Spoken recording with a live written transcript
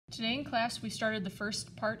Today in class we started the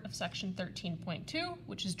first part of section 13.2,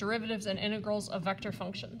 which is derivatives and integrals of vector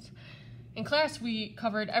functions. In class we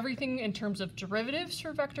covered everything in terms of derivatives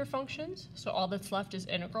for vector functions, so all that's left is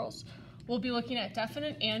integrals. We'll be looking at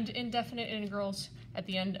definite and indefinite integrals at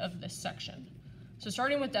the end of this section. So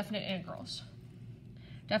starting with definite integrals.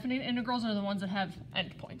 Definite integrals are the ones that have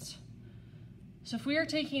endpoints. So if we are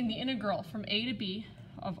taking the integral from a to b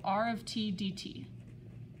of r of t dt,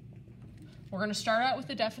 we're going to start out with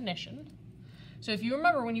the definition. So if you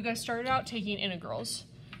remember when you guys started out taking integrals,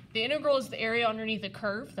 the integral is the area underneath a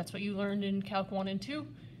curve. That's what you learned in Calc 1 and 2. And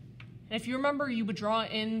if you remember, you would draw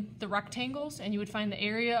in the rectangles and you would find the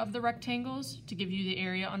area of the rectangles to give you the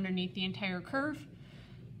area underneath the entire curve.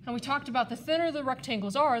 And we talked about the thinner the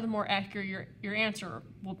rectangles are, the more accurate your answer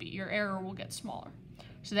will be. Your error will get smaller.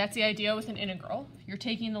 So that's the idea with an integral. You're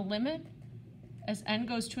taking the limit as n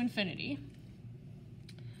goes to infinity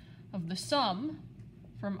of the sum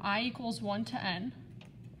from I equals 1 to n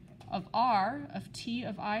of r of t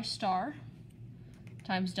of I star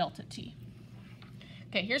times delta t.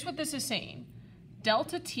 Okay, here's what this is saying.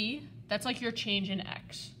 Delta t, that's like your change in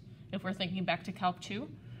x, if we're thinking back to Calc 2.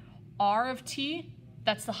 R of t,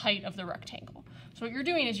 that's the height of the rectangle. So what you're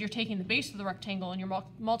doing is you're taking the base of the rectangle and you're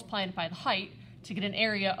multiplying it by the height to get an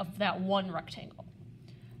area of that one rectangle.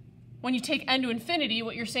 When you take n to infinity,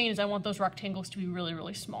 what you're saying is I want those rectangles to be really,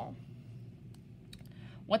 really small.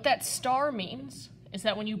 What that star means is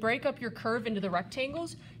that when you break up your curve into the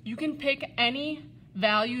rectangles, you can pick any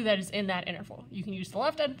value that is in that interval. You can use the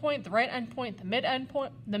left endpoint, the right endpoint,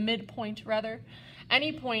 the midpoint rather,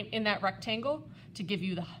 any point in that rectangle to give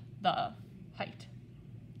you the height.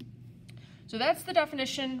 So that's the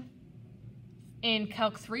definition in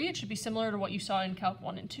Calc 3. It should be similar to what you saw in Calc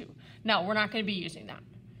 1 and 2. Now, we're not going to be using that.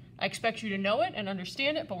 I expect you to know it and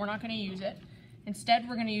understand it, but we're not going to use it. Instead,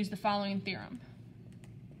 we're going to use the following theorem.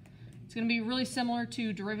 It's going to be really similar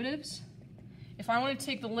to derivatives. If I want to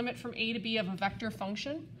take the limit from a to b of a vector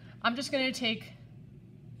function, I'm just going to take,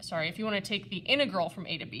 if you want to take the integral from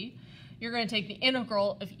a to b, you're going to take the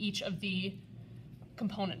integral of each of the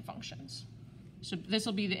component functions. So this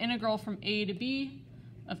will be the integral from a to b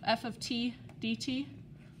of f of t dt,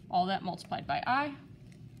 all that multiplied by I,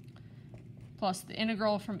 plus the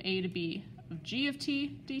integral from a to b of g of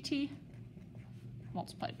t dt,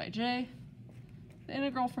 multiplied by j, the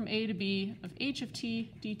integral from a to b of h of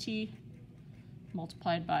t dt,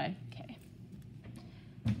 multiplied by k.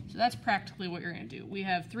 So that's practically what you're going to do. We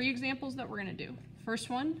have 3 examples that we're going to do.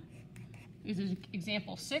 First one is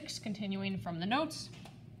example 6, continuing from the notes.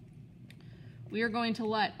 We are going to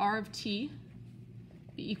let r of t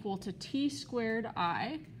be equal to t squared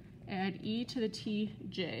I, add e to the t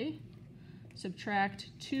j,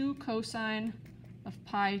 subtract 2 cosine of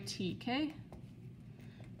pi tk.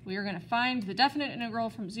 We are going to find the definite integral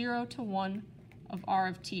from 0 to 1 of r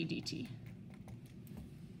of t dt.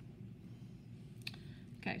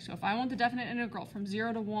 Okay, so if I want the definite integral from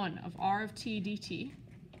 0 to 1 of r of t dt,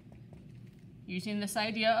 using this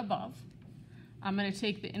idea above, I'm going to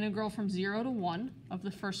take the integral from 0 to 1 of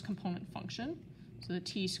the first component function, so the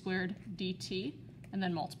t squared dt, and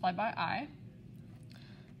then multiply by I.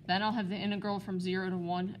 Then I'll have the integral from 0 to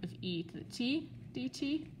 1 of e to the t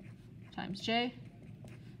dt times j,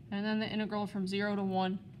 and then the integral from 0 to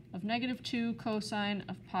 1 of negative 2 cosine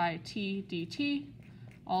of pi t dt,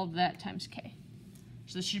 all of that times k.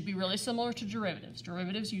 So this should be really similar to derivatives.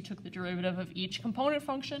 Derivatives, you took the derivative of each component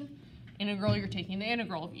function. Integral, you're taking the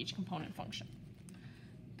integral of each component function.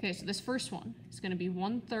 Okay, so this first one is going to be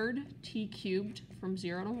 1/3 t cubed from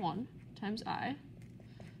 0 to 1 times I,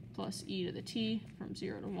 plus e to the t from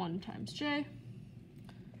 0 to 1 times j.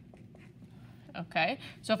 Okay,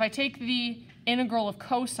 so if I take the integral of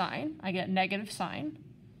cosine, I get negative sine.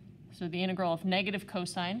 So the integral of negative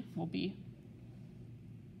cosine will be,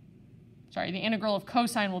 the integral of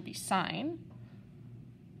cosine will be sine.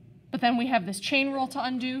 But then we have this chain rule to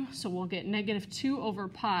undo, so we'll get negative 2 over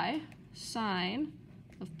pi sine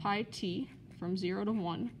of pi t from 0 to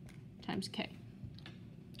 1 times k.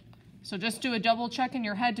 So just do a double check in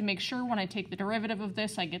your head to make sure when I take the derivative of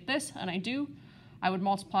this, I get this, and I do. I would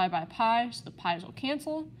multiply by pi, so the pi's will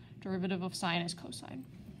cancel. Derivative of sine is cosine.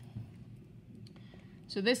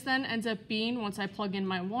 So this then ends up being, once I plug in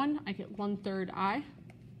my 1, I get 1/3 I.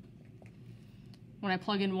 When I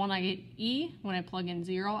plug in 1, I get e. When I plug in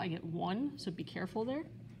 0, I get 1, so be careful there.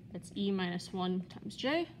 That's e minus 1 times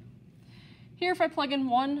j. Here, if I plug in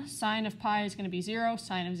 1, sine of pi is going to be 0.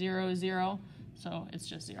 Sine of 0 is 0, so it's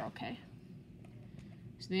just 0k.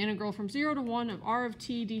 So the integral from 0 to 1 of r of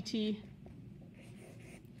t dt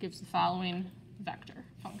gives the following vector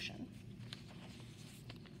function.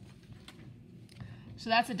 So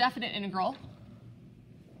that's a definite integral.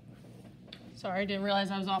 Sorry, I didn't realize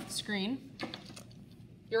I was off the screen.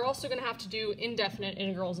 You're also going to have to do indefinite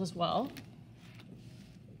integrals as well.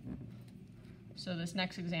 So this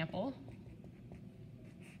next example,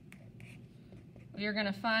 we are going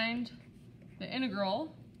to find the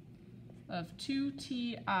integral of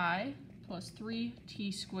 2ti plus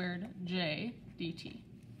 3t squared j dt.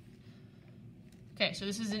 Okay, so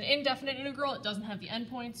this is an indefinite integral. It doesn't have the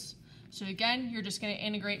endpoints. So again, you're just going to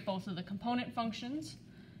integrate both of the component functions.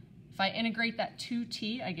 If I integrate that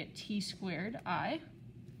 2t, I get t squared I.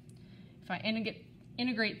 If I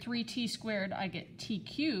integrate 3t squared, I get t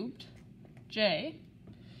cubed j.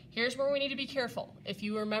 Here's where we need to be careful. If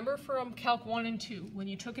you remember from Calc 1 and 2, when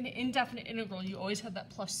you took an indefinite integral, you always had that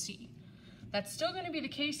plus c. That's still going to be the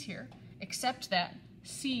case here, except that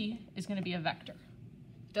c is going to be a vector.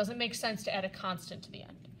 It doesn't make sense to add a constant to the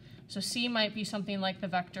end. So c might be something like the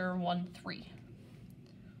vector 1, 3.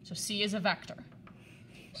 So c is a vector.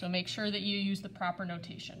 So make sure that you use the proper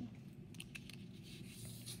notation.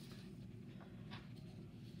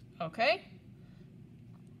 Okay?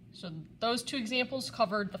 So those two examples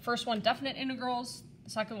covered the first one, definite integrals, the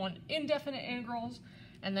second one, indefinite integrals,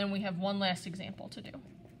 and then we have one last example to do.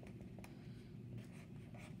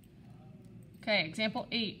 Okay, example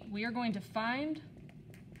 8. We are going to find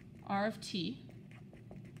r of t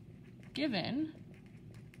given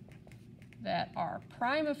that r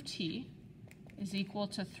prime of t is equal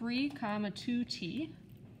to 3, 2t,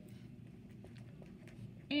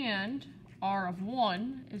 and r of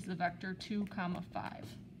 1 is the vector 2, 5.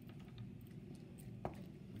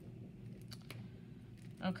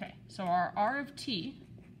 Okay, so our r of t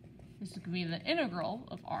is going to be the integral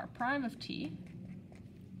of r prime of t.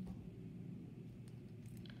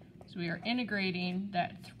 So we are integrating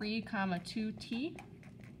that 3, 2t.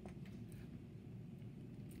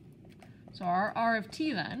 So our r of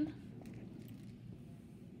t then,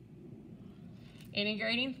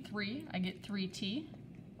 integrating 3, I get 3t.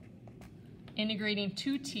 Integrating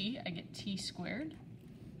 2t, I get t squared.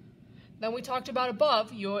 Then we talked about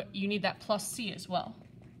above, you need that plus c as well.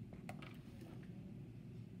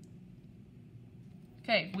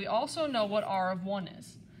 Okay, we also know what r of 1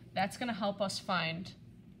 is. That's going to help us find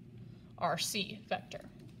our c vector.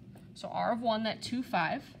 So r of 1, that 2,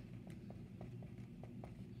 5,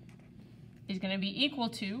 is going to be equal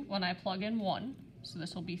to, when I plug in 1, so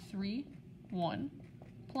this will be 3, 1,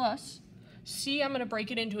 plus c, I'm going to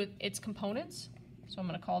break it into its components, so I'm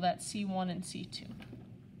going to call that c1 and c2.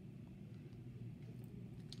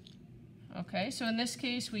 Okay, so in this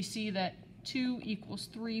case we see that 2 equals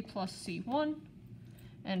 3 plus c1,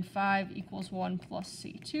 and 5 equals 1 plus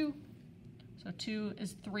c2. So 2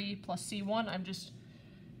 is 3 plus c1. I'm just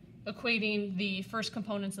equating the first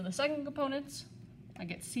components and the second components. I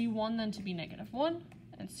get c1 then to be -1,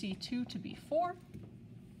 and c2 to be 4.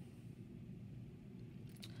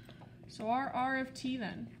 So our r of t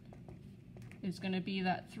then is going to be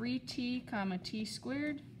that 3t, t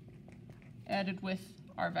squared, added with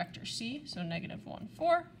our vector c, so -1,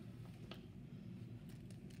 4.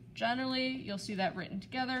 Generally, you'll see that written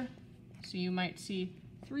together. So you might see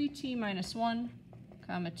 3t minus 1,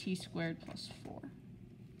 t squared plus 4.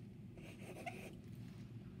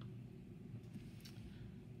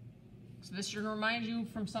 So this should remind you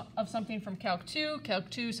of something from Calc 2. Calc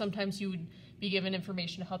 2, sometimes you would be given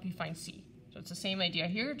information to help you find c. So it's the same idea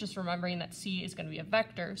here, just remembering that c is going to be a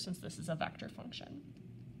vector since this is a vector function.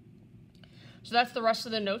 So that's the rest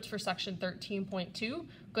of the notes for section 13.2.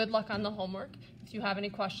 Good luck on the homework. If you have any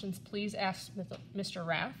questions, please ask Mr.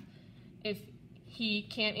 Raff. If he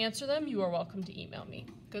can't answer them, you are welcome to email me.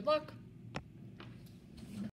 Good luck.